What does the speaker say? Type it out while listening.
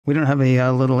We don't have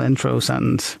a little intro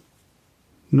sentence.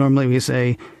 Normally we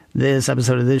say, this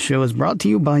episode of this show is brought to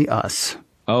you by us.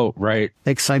 Oh, right.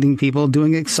 Exciting people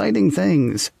doing exciting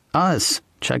things. Us.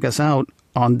 Check us out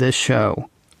on this show.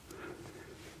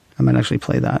 I might actually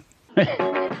play that.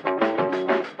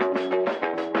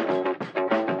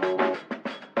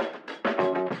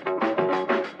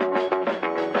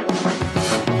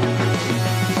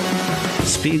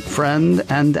 Speak, friend,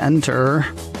 and enter.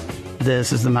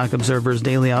 This is the Mac Observer's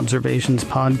Daily Observations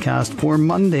podcast for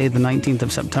Monday, the 19th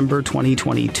of September,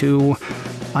 2022.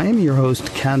 I am your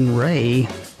host, Ken Ray,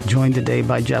 joined today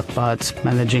by Jeff Butts,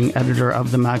 managing editor of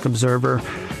the Mac Observer.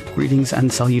 Greetings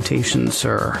and salutations,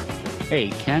 sir. Hey,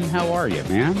 Ken, how are you,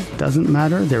 man? Doesn't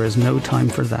matter. There is no time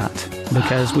for that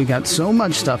because we got so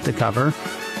much stuff to cover.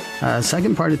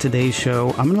 Second part of today's show,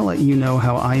 I'm going to let you know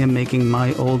how I am making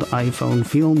my old iPhone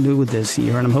feel new this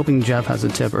year, and I'm hoping Jeff has a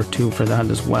tip or two for that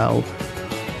as well.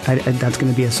 That's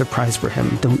going to be a surprise for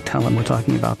him. Don't tell him we're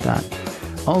talking about that.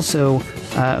 Also,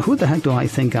 who the heck do I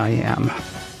think I am?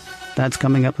 That's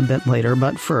coming up a bit later,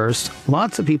 but first,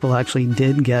 lots of people actually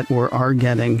did get or are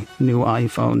getting new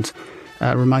iPhones.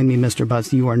 Remind me, Mr.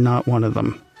 Butts, you are not one of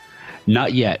them.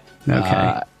 Not yet.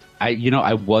 Okay.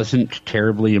 I wasn't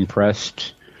terribly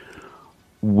impressed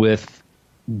with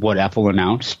what Apple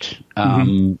announced,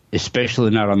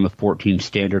 especially not on the 14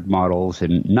 standard models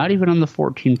and not even on the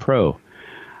 14 Pro.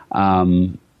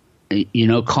 Call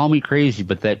me crazy,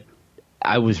 but that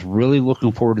I was really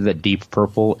looking forward to that deep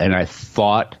purple, and I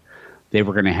thought they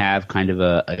were going to have kind of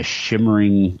a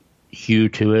shimmering hue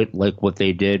to it, like what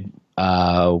they did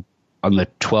on the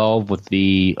 12 with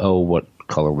the, what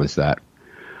color was that?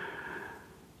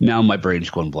 Now my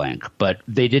brain's going blank, but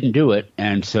they didn't do it.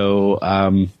 And so,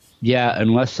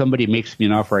 unless somebody makes me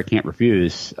an offer I can't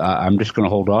refuse, I'm just going to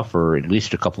hold off for at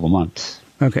least a couple of months.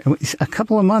 Okay. A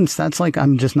couple of months? That's like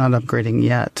I'm just not upgrading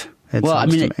yet. At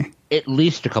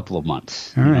least a couple of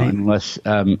months. All right. Unless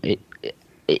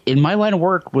in my line of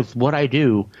work with what I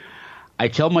do, I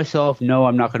tell myself, no,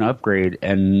 I'm not going to upgrade.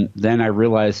 And then I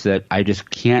realize that I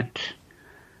just can't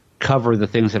cover the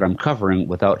things that I'm covering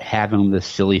without having this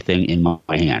silly thing in my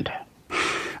hand.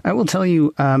 I will tell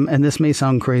you, and this may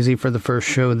sound crazy for the first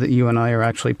show that you and I are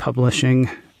actually publishing,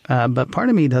 but part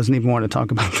of me doesn't even want to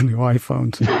talk about the new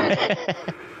iPhones.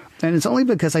 And it's only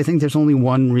because I think there's only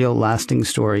one real lasting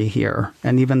story here.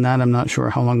 And even that, I'm not sure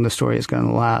how long the story is going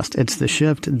to last. It's the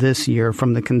shift this year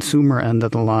from the consumer end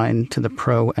of the line to the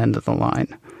pro end of the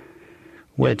line,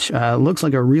 which looks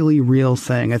like a really real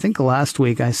thing. I think last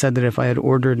week I said that if I had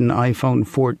ordered an iPhone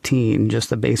 14,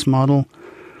 just the base model,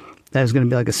 that was going to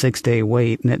be like a 6-day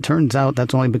wait. And it turns out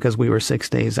that's only because we were 6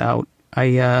 days out.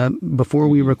 Before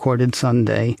we recorded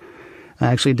Sunday, I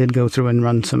actually did go through and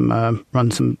run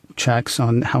some checks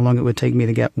on how long it would take me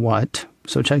to get what.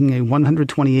 So checking a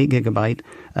 128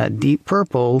 gigabyte deep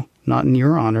purple, not in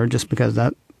your honor, just because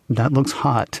that looks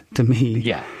hot to me.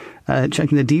 Yeah.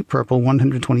 Checking the deep purple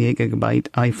 128 gigabyte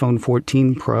iPhone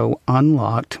 14 Pro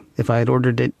unlocked, if I had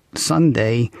ordered it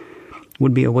Sunday,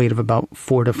 would be a wait of about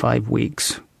 4 to 5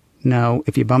 weeks. Now,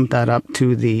 if you bump that up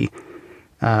to the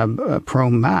Pro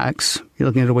Max, you're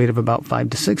looking at a wait of about 5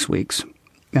 to 6 weeks.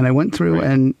 And I went through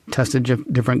and tested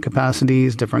different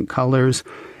capacities, different colors,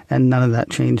 and none of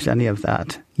that changed any of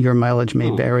that. Your mileage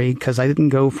may vary, because I didn't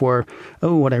go for,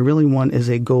 what I really want is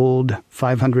a gold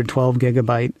 512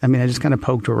 gigabyte. I mean, I just kind of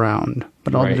poked around.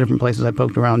 But all the different places I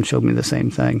poked around showed me the same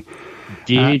thing.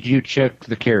 Did you check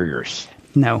the carriers?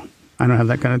 No, I don't have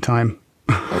that kind of time.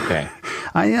 Okay.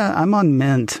 I'm on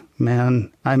Mint,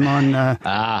 man. I'm on,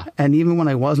 and even when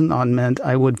I wasn't on Mint,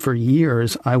 for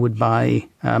years, I would buy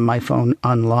my phone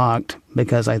unlocked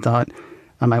because I thought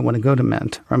I might want to go to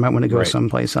Mint or I might want to go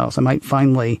someplace else. I might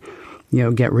finally,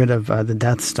 get rid of the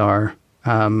Death Star,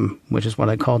 which is what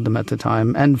I called them at the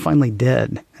time, and finally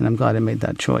did. And I'm glad I made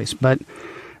that choice. But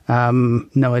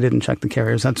no, I didn't check the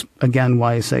carriers. That's, again,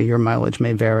 why I say your mileage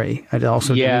may vary. I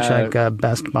also didn't check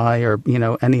Best Buy or,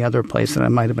 any other place that I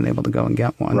might have been able to go and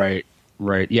get one.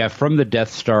 Right. Yeah, from the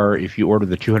Death Star, if you order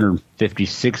the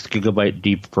 256 gigabyte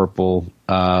deep purple,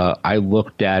 I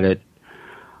looked at it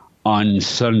on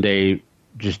Sunday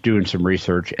just doing some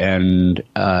research, and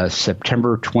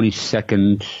September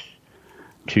 22nd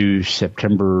to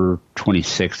September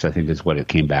 26th, I think is what it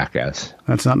came back as.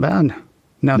 That's not bad.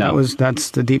 No, that's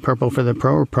the deep purple for the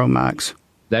Pro or Pro Max?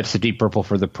 That's the deep purple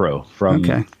for the Pro from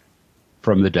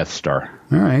the Death Star.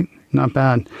 All right. Not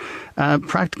bad.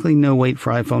 Practically no wait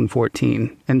for iPhone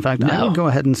 14. In fact, I would go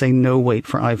ahead and say no wait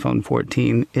for iPhone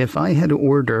 14. If I had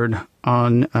ordered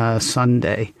on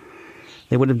Sunday,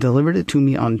 they would have delivered it to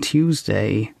me on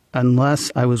Tuesday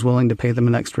unless I was willing to pay them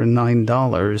an extra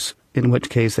 $9 in which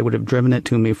case they would have driven it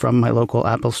to me from my local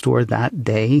Apple store that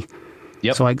day.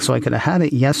 Yep. So I could have had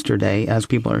it yesterday, as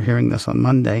people are hearing this on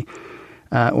Monday,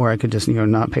 or I could just,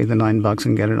 not pay the $9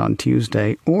 and get it on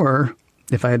Tuesday. Or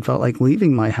if I had felt like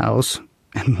leaving my house,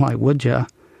 and why would you?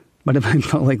 But if I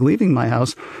felt like leaving my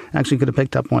house, I actually could have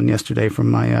picked up one yesterday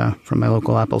from my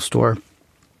local Apple store.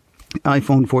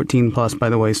 iPhone 14 Plus, by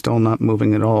the way, still not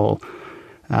moving at all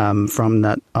from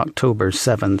that October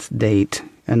 7th date.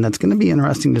 And that's going to be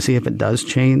interesting to see if it does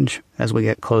change as we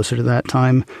get closer to that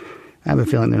time. I have a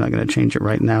feeling they're not going to change it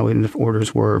right now, even if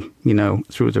orders were,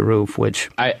 through the roof,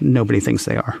 which nobody thinks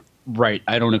they are. Right.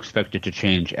 I don't expect it to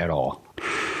change at all.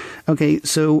 Okay,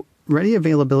 so ready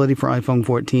availability for iPhone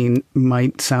 14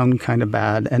 might sound kind of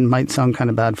bad, and might sound kind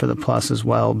of bad for the Plus as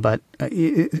well. But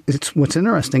what's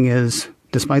interesting is,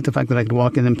 despite the fact that I could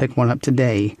walk in and pick one up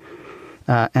today,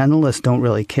 analysts don't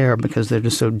really care because they're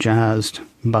just so jazzed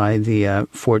by the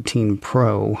 14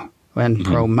 Pro and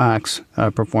Pro Max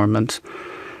performance.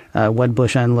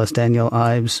 Wedbush analyst Daniel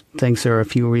Ives thinks there are a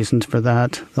few reasons for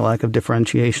that. The lack of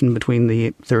differentiation between the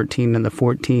 13 and the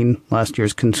 14, last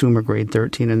year's consumer grade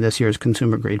 13 and this year's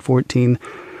consumer grade 14,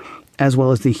 as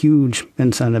well as the huge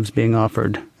incentives being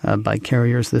offered by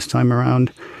carriers this time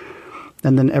around.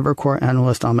 And then Evercore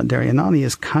analyst Amit Daryanani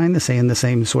is kind of saying the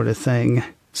same sort of thing,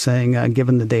 saying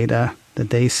given the data that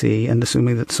they see and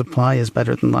assuming that supply is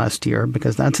better than last year,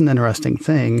 because that's an interesting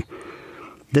thing.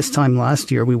 This time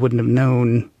last year, we wouldn't have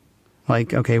known,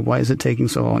 okay, why is it taking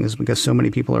so long? Is it because so many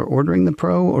people are ordering the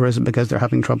Pro, or is it because they're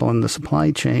having trouble in the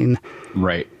supply chain?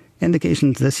 Right.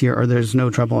 Indications this year are there's no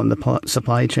trouble in the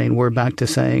supply chain. We're back to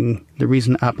saying the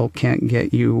reason Apple can't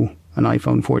get you an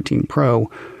iPhone 14 Pro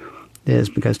is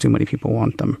because too many people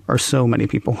want them, or so many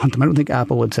people want them. I don't think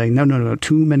Apple would say, no,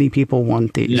 too many people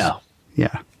want these. No.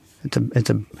 Yeah. It's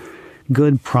a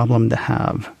good problem to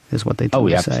have, is what they tend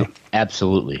to say.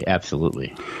 Absolutely.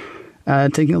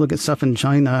 Taking a look at stuff in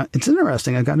China, it's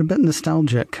interesting. I got a bit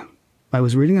nostalgic. I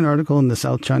was reading an article in the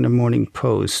South China Morning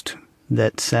Post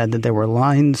that said that there were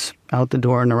lines out the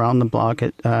door and around the block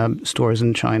at stores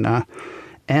in China,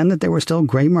 and that there were still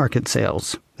gray market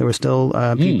sales. There were still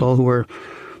people who were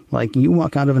like, you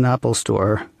walk out of an Apple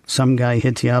store, some guy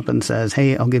hits you up and says,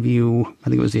 hey, I'll give you, I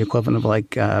think it was the equivalent of like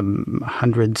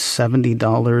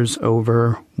 $170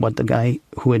 over what the guy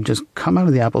who had just come out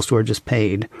of the Apple store just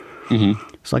paid. Mm-hmm.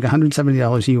 It's like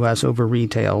 $170 US over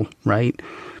retail, right?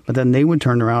 But then they would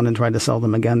turn around and try to sell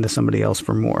them again to somebody else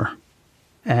for more.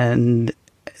 And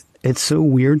it's so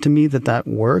weird to me that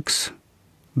works,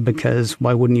 because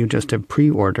why wouldn't you just have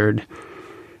pre-ordered?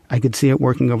 I could see it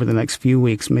working over the next few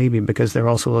weeks, maybe, because they're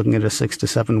also looking at a 6 to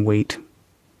 7 week,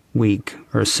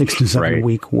 or a 6 to 7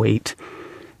 week wait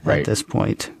at this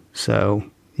point. So,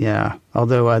 yeah.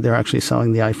 Although they're actually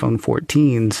selling the iPhone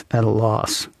 14s at a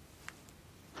loss.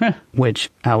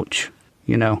 Which, ouch,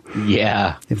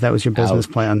 Yeah. If that was your business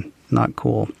plan, not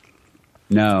cool.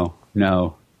 No.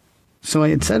 So I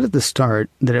had said at the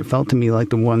start that it felt to me like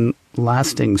the one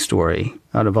lasting story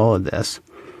out of all of this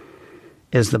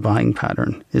is the buying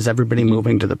pattern. Is everybody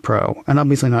moving to the Pro? And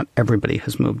obviously not everybody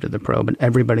has moved to the Pro, but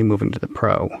everybody moving to the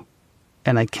Pro.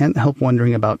 And I can't help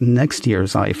wondering about next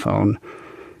year's iPhone,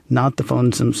 not the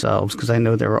phones themselves, because I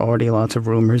know there are already lots of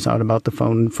rumors out about the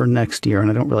phone for next year, and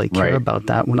I don't really care about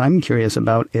that. What I'm curious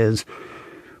about is,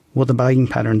 will the buying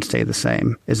pattern stay the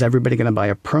same? Is everybody going to buy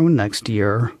a Pro next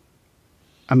year?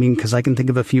 I mean, because I can think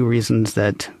of a few reasons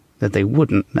that they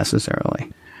wouldn't necessarily.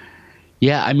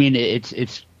 Yeah, I mean,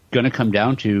 it's going to come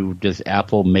down to, does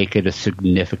Apple make it a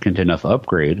significant enough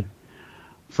upgrade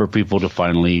for people to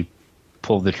finally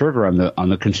pull the trigger on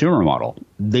the consumer model?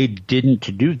 They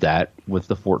didn't do that with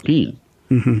the 14.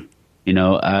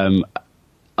 Mm-hmm.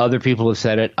 Other people have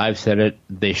said it. I've said it.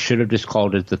 They should have just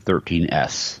called it the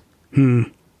 13S.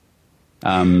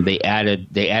 They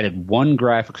added one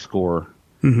graphics core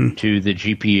to the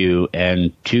GPU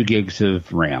and 2 gigs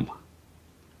of RAM.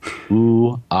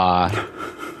 Ooh,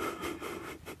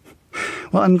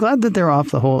 Well, I'm glad that they're off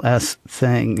the whole S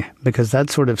thing, because that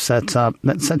sort of sets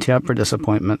you up for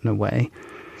disappointment in a way.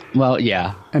 Well,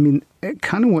 yeah. I mean,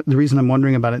 the reason I'm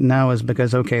wondering about it now is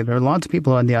because, okay, there are lots of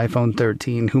people on the iPhone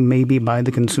 13 who maybe buy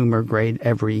the consumer grade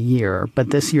every year,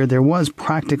 but this year there was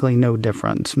practically no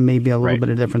difference. Maybe a little bit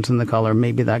of difference in the color.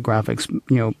 Maybe that graphics,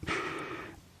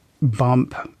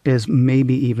 bump is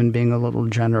maybe even being a little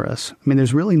generous. I mean,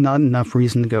 there's really not enough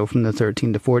reason to go from the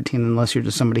 13 to 14 unless you're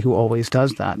just somebody who always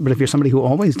does that. But if you're somebody who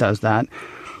always does that,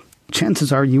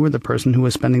 chances are you were the person who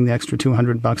was spending the extra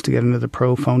 $200 to get into the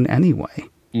Pro phone anyway.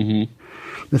 Mm-hmm.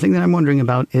 The thing that I'm wondering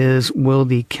about is, will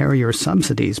the carrier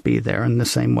subsidies be there in the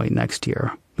same way next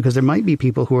year? because there might be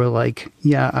people who are like,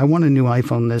 yeah, I want a new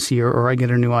iPhone this year, or I get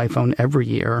a new iPhone every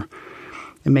year.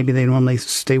 And maybe they normally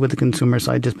stay with the consumer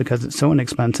side just because it's so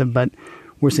inexpensive, but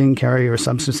we're seeing carrier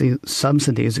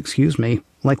subsidies,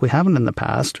 like we haven't in the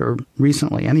past, or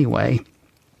recently anyway,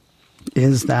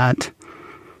 is that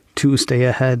to stay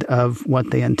ahead of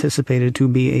what they anticipated to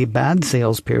be a bad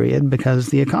sales period because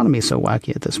the economy is so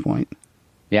wacky at this point.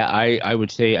 Yeah, I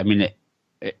would say, I mean,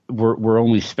 we're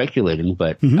only speculating,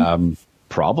 but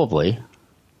probably.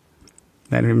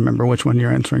 I don't even remember which one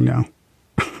you're answering now.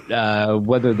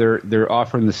 Whether they're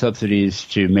offering the subsidies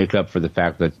to make up for the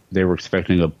fact that they were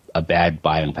expecting a bad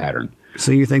buying pattern.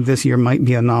 So you think this year might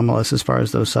be anomalous as far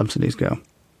as those subsidies go?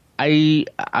 I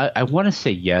want to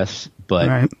say yes, but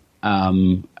right.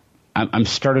 I'm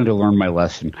starting to learn my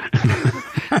lesson.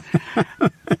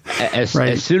 As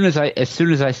soon as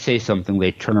I say something,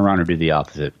 they turn around and do the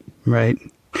opposite. Right.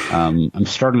 I'm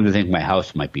starting to think my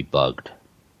house might be bugged.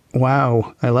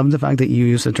 Wow. I love the fact that you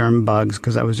use the term bugs,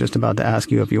 because I was just about to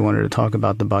ask you if you wanted to talk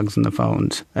about the bugs in the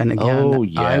phones. And again,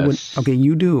 yes. Okay,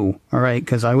 you do. All right,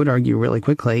 because I would argue really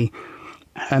quickly,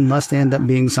 unless they end up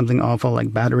being something awful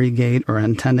like battery gate or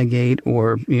antenna gate,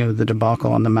 or, the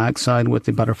debacle on the Mac side with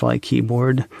the butterfly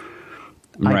keyboard.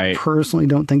 Right. I personally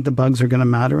don't think the bugs are going to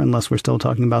matter unless we're still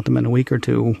talking about them in a week or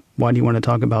two. Why do you want to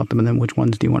talk about them, and then which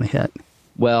ones do you want to hit?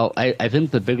 Well, I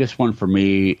think the biggest one for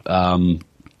me,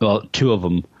 two of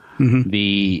them,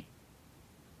 the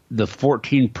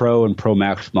 14 Pro and Pro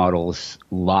Max models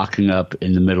locking up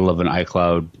in the middle of an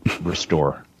iCloud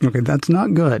restore. Okay, that's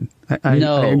not good. I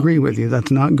agree with you. That's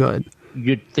not good.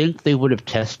 You'd think they would have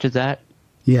tested that.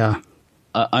 Yeah.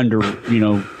 Under,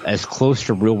 as close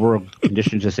to real world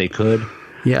conditions as they could.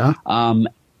 Yeah. And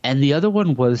the other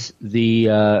one was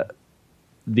the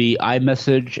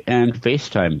iMessage and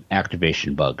FaceTime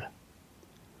activation bug.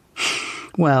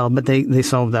 Well, but they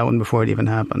solved that one before it even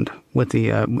happened. With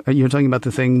the you're talking about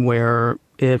the thing where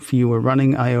if you were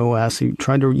running iOS, you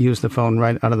tried to use the phone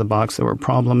right out of the box, there were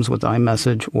problems with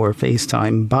iMessage or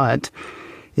FaceTime. But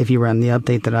if you ran the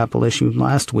update that Apple issued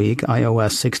last week,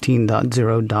 iOS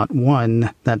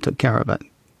 16.0.1, that took care of it.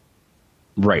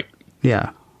 Right.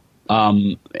 Yeah.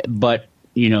 But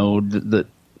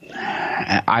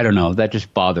I don't know. That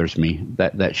just bothers me.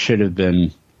 That should have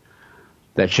been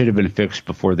fixed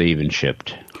before they even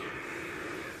shipped.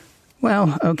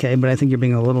 Well, okay, but I think you're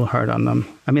being a little hard on them.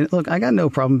 I mean, look, I got no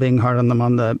problem being hard on them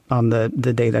on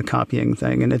the data copying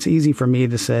thing, and it's easy for me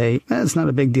to say it's not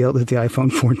a big deal that the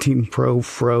iPhone 14 Pro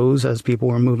froze as people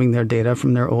were moving their data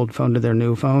from their old phone to their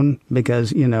new phone,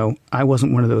 because I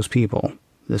wasn't one of those people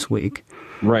this week.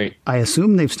 Right. I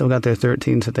assume they've still got their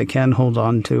 13s that they can hold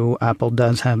on to. Apple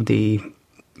does have the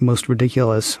most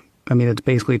ridiculous. I mean, it's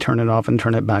basically turn it off and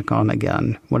turn it back on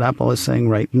again. What Apple is saying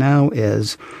right now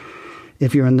is,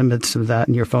 if you're in the midst of that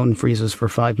and your phone freezes for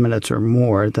 5 minutes or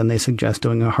more, then they suggest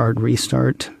doing a hard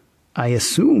restart. I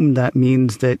assume that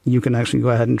means that you can actually go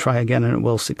ahead and try again and it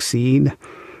will succeed.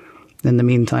 In the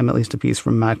meantime, at least a piece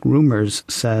from Mac Rumors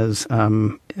says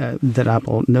that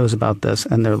Apple knows about this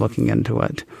and they're looking into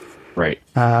it. Right.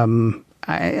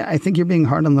 I think you're being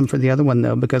hard on them for the other one,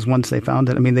 though, because once they found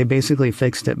it, I mean, they basically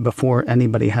fixed it before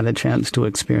anybody had a chance to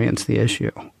experience the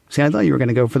issue. See, I thought you were going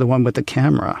to go for the one with the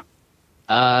camera.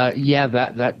 Yeah,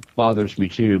 that bothers me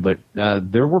too. But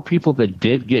there were people that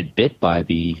did get bit by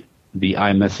the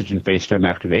iMessage and FaceTime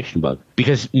activation bug,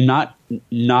 because not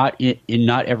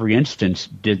every instance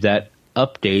did that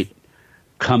update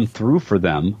come through for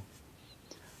them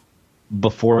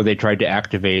before they tried to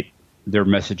activate their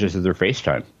messages or their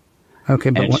FaceTime.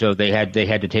 Okay, but so they had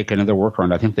to take another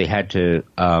workaround. I think they had to.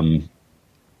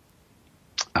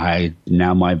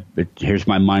 Here's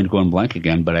my mind going blank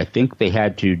again, but I think they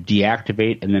had to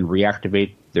deactivate and then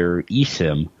reactivate their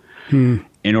eSIM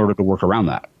in order to work around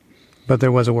that. But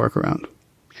there was a workaround.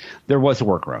 There was a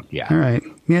workaround, yeah. All right.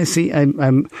 Yeah, see,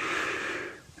 I'm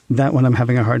that one I'm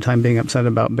having a hard time being upset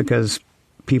about, because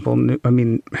people knew,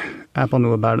 Apple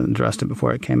knew about it and addressed it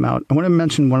before it came out. I want to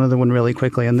mention one other one really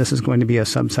quickly, and this is going to be a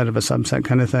subset of a subset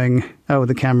kind of thing. Oh,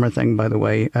 the camera thing, by the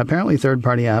way. Apparently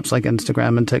third-party apps like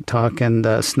Instagram and TikTok and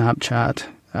Snapchat,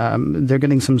 they're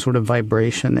getting some sort of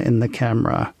vibration in the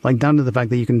camera, like down to the fact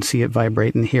that you can see it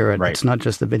vibrate and hear it. Right. It's not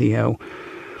just the video.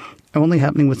 Only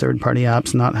happening with third-party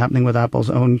apps, not happening with Apple's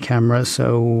own camera.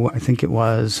 So I think it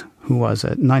was,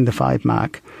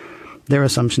 9to5Mac. Their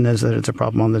assumption is that it's a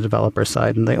problem on the developer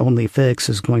side, and the only fix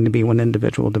is going to be when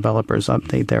individual developers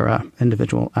update their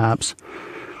individual apps.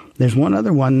 There's one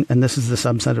other one, and this is the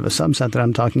subset of a subset that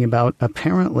I'm talking about.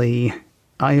 Apparently,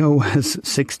 iOS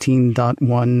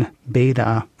 16.1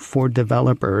 beta for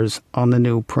developers on the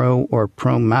new Pro or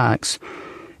Pro Max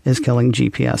is killing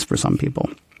GPS for some people.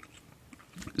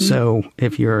 So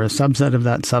if you're a subset of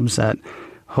that subset,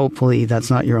 hopefully that's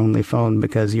not your only phone,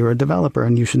 because you're a developer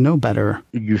and you should know better.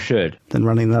 You should. Than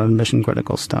running that on mission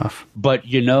critical stuff. But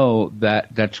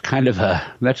that's kind of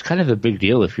a big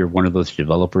deal if you're one of those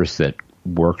developers that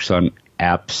works on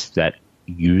apps that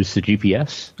use the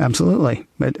GPS. Absolutely.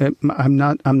 But I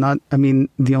mean,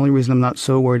 the only reason I'm not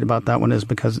so worried about that one is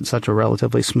because it's such a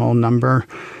relatively small number.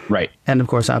 Right. And of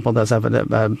course, Apple does have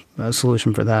a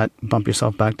solution for that. Bump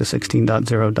yourself back to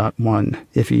 16.0.1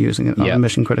 if you're using it on a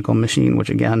mission critical machine, which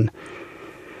again,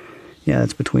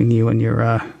 that's between you and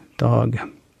your dog.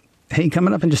 Hey,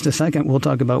 coming up in just a second, we'll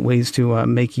talk about ways to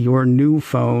make your new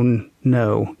phone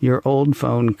your old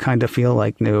phone kind of feel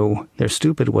like new. They're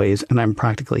stupid ways, and I'm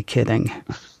practically kidding.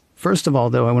 First of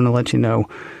all, though, I want to let you know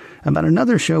about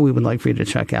another show we would like for you to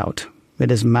check out.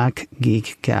 It is Mac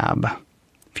Geek Gab.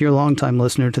 If you're a longtime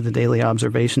listener to the Daily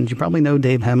Observations, you probably know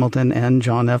Dave Hamilton and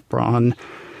John F. Braun.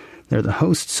 They're the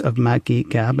hosts of Mac Geek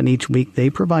Gab, and each week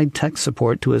they provide tech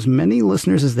support to as many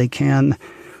listeners as they can,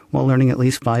 while learning at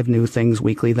least 5 new things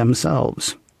weekly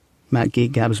themselves. Matt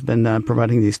Geek Gab's been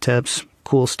providing these tips,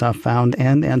 cool stuff found,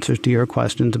 and answers to your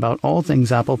questions about all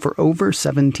things Apple for over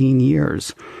 17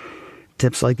 years.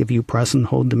 Tips like if you press and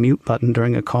hold the mute button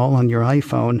during a call on your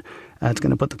iPhone, that's going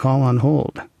to put the call on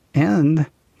hold. And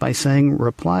by saying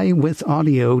reply with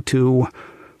audio to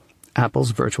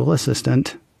Apple's virtual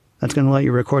assistant, that's going to let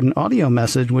you record an audio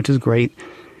message, which is great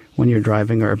when you're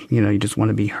driving or, you just want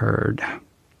to be heard.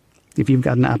 If you've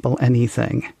got an Apple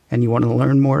anything and you want to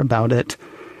learn more about it,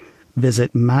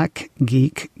 visit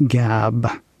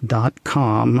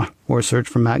MacGeekGab.com or search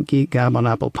for Mac Geek Gab on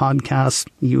Apple Podcasts,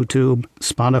 YouTube,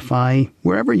 Spotify,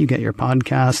 wherever you get your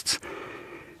podcasts.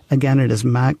 Again, it is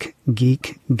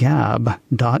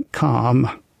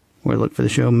MacGeekGab.com, or look for the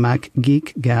show Mac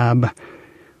Geek Gab,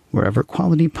 wherever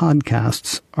quality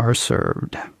podcasts are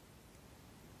served.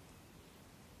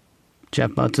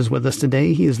 Jeff Butts is with us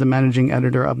today. He is the managing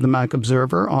editor of the Mac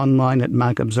Observer, online at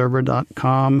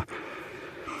macobserver.com.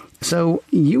 So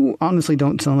you honestly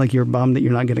don't sound like you're bummed that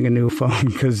you're not getting a new phone,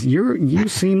 because you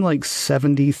seem like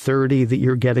 70-30 that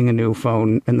you're getting a new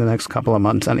phone in the next couple of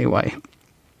months anyway.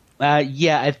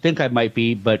 I think I might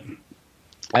be, but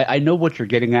I know what you're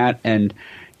getting at. And,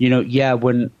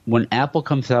 when Apple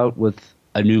comes out with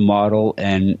a new model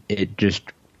and it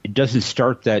doesn't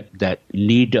start that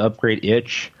need to upgrade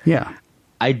itch. Yeah.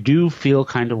 I do feel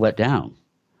kind of let down.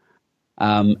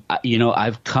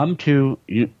 I've come to,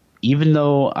 even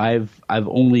though I've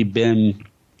only been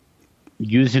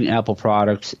using Apple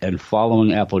products and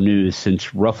following Apple news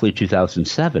since roughly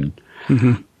 2007,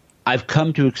 I've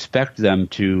come to expect them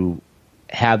to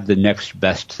have the next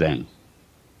best thing.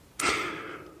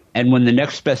 And when the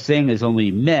next best thing is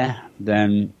only meh,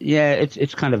 then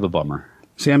it's kind of a bummer.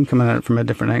 See, I'm coming at it from a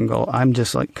different angle. I'm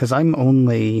just like, because I've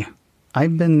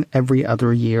been every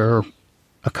other year,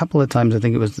 a couple of times. I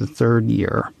think it was the third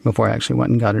year before I actually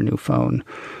went and got a new phone.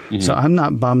 So I'm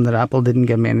not bummed that Apple didn't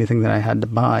give me anything that I had to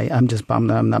buy. I'm just bummed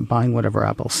that I'm not buying whatever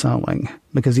Apple's selling.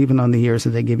 Because even on the years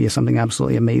that they give you something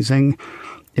absolutely amazing,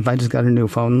 if I just got a new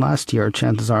phone last year,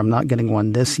 chances are I'm not getting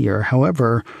one this year.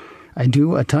 However, I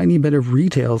do a tiny bit of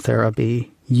retail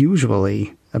therapy,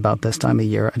 usually about this time of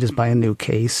year. I just buy a new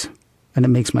case, and it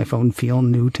makes my phone feel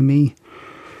new to me.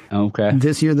 Okay.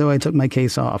 This year, though, I took my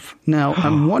case off. Now,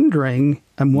 I'm wondering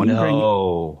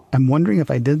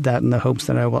if I did that in the hopes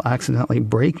that I will accidentally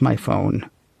break my phone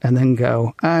and then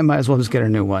go, I might as well just get a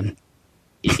new one.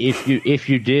 If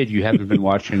you did, you haven't been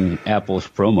watching Apple's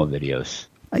promo videos.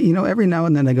 Every now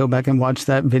and then I go back and watch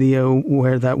that video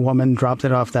where that woman dropped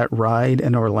it off that ride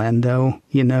in Orlando,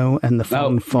 and the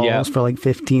phone falls for like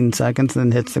 15 seconds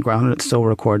and then hits the ground and it's still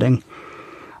recording.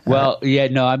 Well,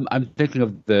 I'm thinking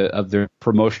of the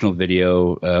promotional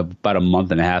video about a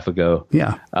month and a half ago.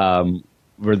 Yeah.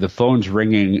 Where the phone's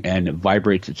ringing and it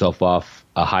vibrates itself off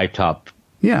a high top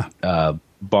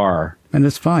bar. And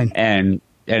it's fine. And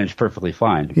it's perfectly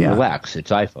fine. Yeah. Relax, it's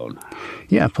iPhone.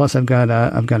 Yeah, plus I've got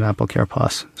Apple Care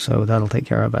Plus, so that'll take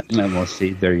care of it. And we'll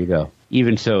see. There you go.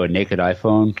 Even so, a naked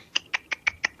iPhone.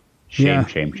 Shame.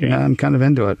 Yeah, I'm kind of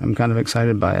into it. I'm kind of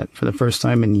excited by it. For the first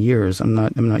time in years, I'm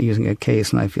not using a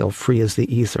case, and I feel free as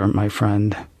the ether, my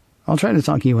friend. I'll try to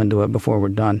talk you into it before we're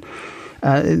done.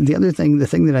 The thing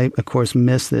that I, of course,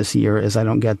 miss this year is I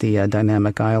don't get the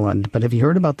Dynamic Island. But have you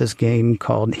heard about this game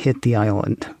called Hit the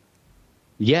Island?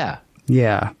 Yeah.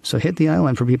 Yeah. So Hit the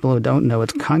Island, for people who don't know,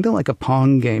 it's kind of like a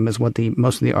Pong game is what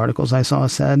most of the articles I saw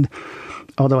said.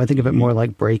 Although I think of it more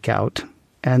like Breakout.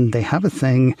 And they have a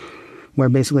thing where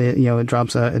basically, it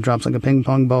drops like a ping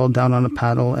pong ball down on a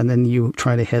paddle, and then you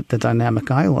try to hit the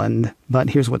Dynamic Island. But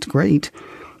here's what's great.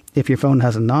 If your phone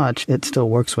has a notch, it still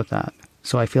works with that.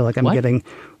 So I feel like I'm getting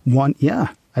one. Yeah,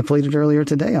 I played it earlier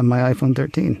today on my iPhone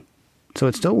 13. So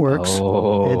it still works.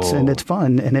 It's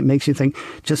fun, and it makes you think.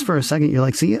 Just for a second, you're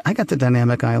like, see, I got the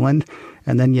dynamic island,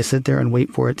 and then you sit there and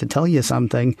wait for it to tell you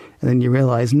something, and then you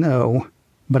realize, no,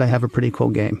 but I have a pretty cool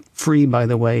game. Free, by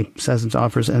the way, says it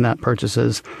offers in-app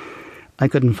purchases. I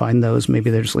couldn't find those. Maybe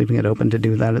they're just leaving it open to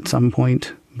do that at some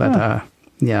point. But,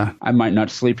 yeah. I might not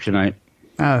sleep tonight.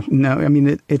 No, I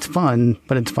mean, it's fun,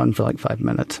 but it's fun for like 5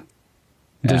 minutes.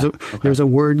 There's a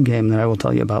word game that I will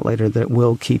tell you about later that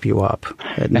will keep you up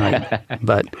at night,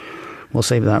 but we'll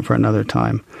save that for another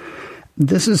time.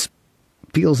 This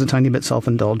feels a tiny bit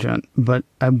self-indulgent, but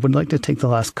I would like to take the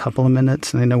last couple of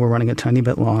minutes, and I know we're running a tiny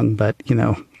bit long, but,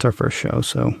 it's our first show,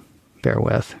 so bear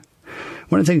with. I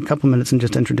want to take a couple of minutes and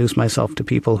just introduce myself to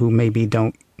people who maybe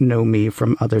don't know me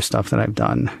from other stuff that I've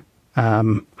done.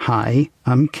 Hi,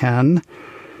 I'm Ken.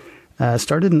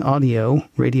 Started in audio,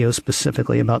 radio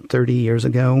specifically, about 30 years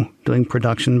ago, doing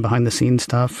production, behind-the-scenes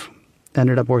stuff.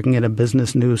 Ended up working at a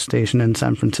business news station in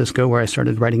San Francisco where I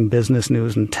started writing business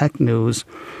news and tech news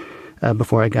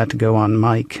before I got to go on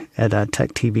mic at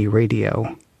Tech TV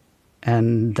Radio.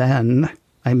 And then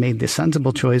I made the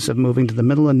sensible choice of moving to the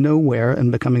middle of nowhere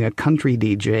and becoming a country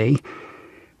DJ.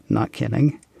 Not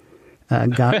kidding.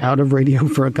 Got out of radio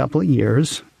for a couple of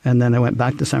years, and then I went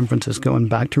back to San Francisco and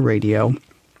back to radio.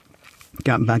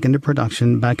 Got back into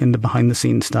production, back into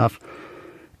behind-the-scenes stuff.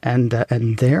 And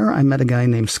there I met a guy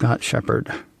named Scott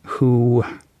Shepard, who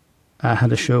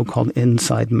had a show called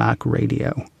Inside Mac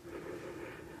Radio.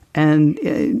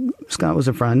 And Scott was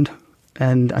a friend,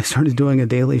 and I started doing a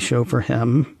daily show for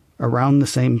him. Around the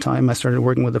same time, I started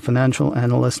working with a financial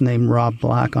analyst named Rob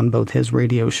Black on both his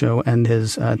radio show and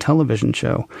his television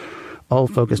show, all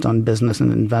focused on business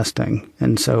and investing.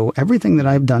 And so everything that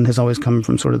I've done has always come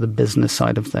from sort of the business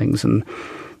side of things and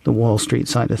the Wall Street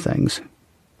side of things.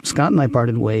 Scott and I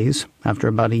parted ways after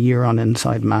about a year on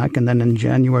Inside Mac, and then in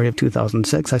January of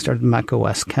 2006, I started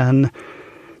macOS Ken.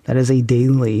 That is a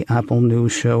daily Apple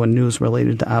News show and news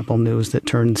related to Apple News that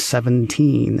turns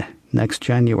 17 next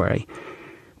January,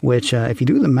 which, if you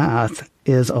do the math,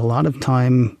 is a lot of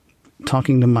time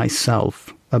talking to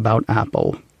myself about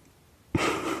Apple.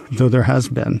 Though there has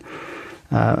been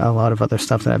a lot of other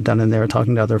stuff that I've done in there,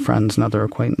 talking to other friends and other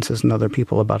acquaintances and other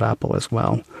people about Apple as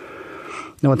well.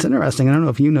 Now, what's interesting, I don't know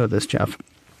if you know this, Jeff,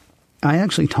 I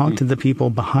actually talked to the people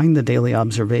behind the Daily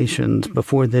Observations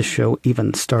before this show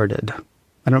even started.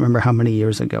 I don't remember how many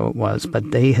years ago it was,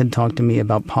 but they had talked to me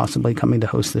about possibly coming to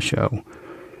host the show.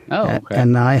 Oh, okay.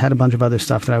 And I had a bunch of other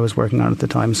stuff that I was working on at the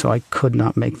time, so I could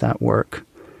not make that work.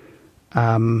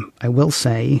 I will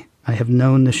say, I have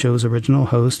known the show's original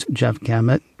host, Jeff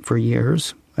Gamet, for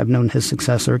years. I've known his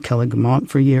successor, Kelly Gamont,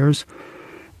 for years.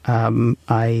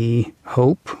 I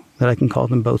hope that I can call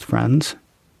them both friends.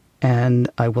 And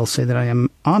I will say that I am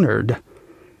honored,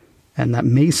 and that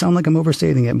may sound like I'm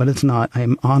overstating it, but it's not. I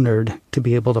am honored to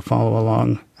be able to follow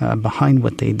along behind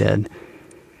what they did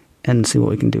and see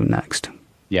what we can do next.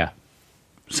 Yeah.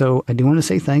 So I do want to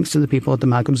say thanks to the people at the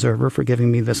Mac Observer for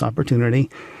giving me this opportunity.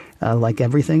 Like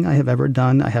everything I have ever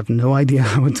done, I have no idea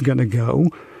how it's going to go,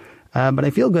 but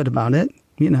I feel good about it,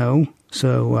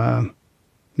 So,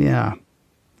 yeah,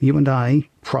 you and I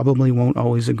probably won't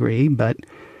always agree, but,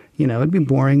 it'd be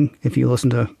boring if you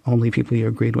listen to only people you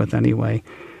agreed with anyway.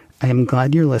 I am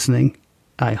glad you're listening.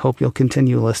 I hope you'll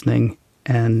continue listening,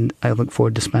 and I look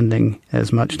forward to spending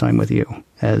as much time with you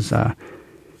as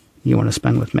you want to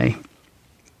spend with me.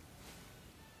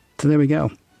 So there we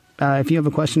go. If you have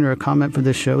a question or a comment for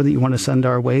this show that you want to send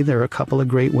our way, there are a couple of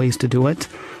great ways to do it.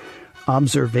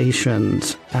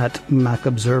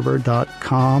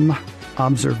 Observations@macobserver.com.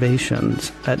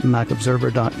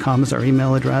 Observations@macobserver.com is our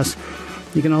email address.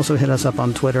 You can also hit us up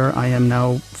on Twitter. I am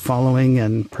now following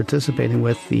and participating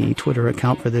with the Twitter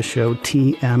account for this show,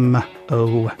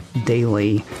 TMO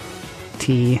Daily.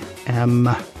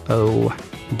 TMO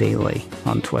Daily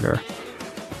on Twitter.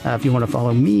 If you want to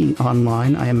follow me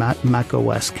online, I am at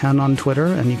macOS Ken on Twitter,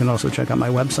 and you can also check out my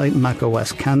website,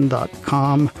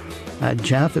 macosken.com.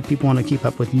 Jeff, if people want to keep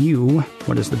up with you,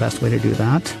 what is the best way to do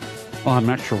that? Well, I'm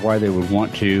not sure why they would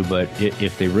want to, but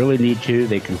if they really need to,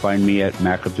 they can find me at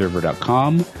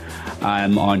macobserver.com.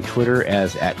 I'm on Twitter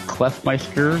as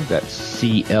 @Clefmeister. That's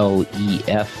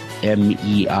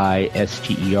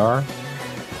CLEFMEISTER.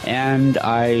 And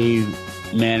I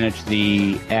manage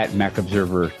the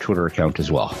 @MacObserver Twitter account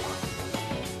as well.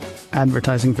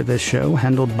 Advertising for this show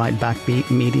handled by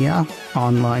Backbeat Media,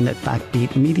 online at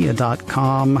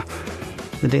backbeatmedia.com.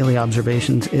 The Daily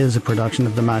Observations is a production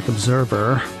of the Mac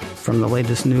Observer. From the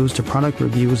latest news to product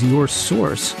reviews, your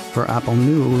source for Apple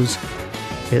News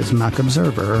is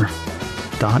macobserver.com.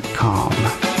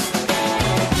 iPhone.com.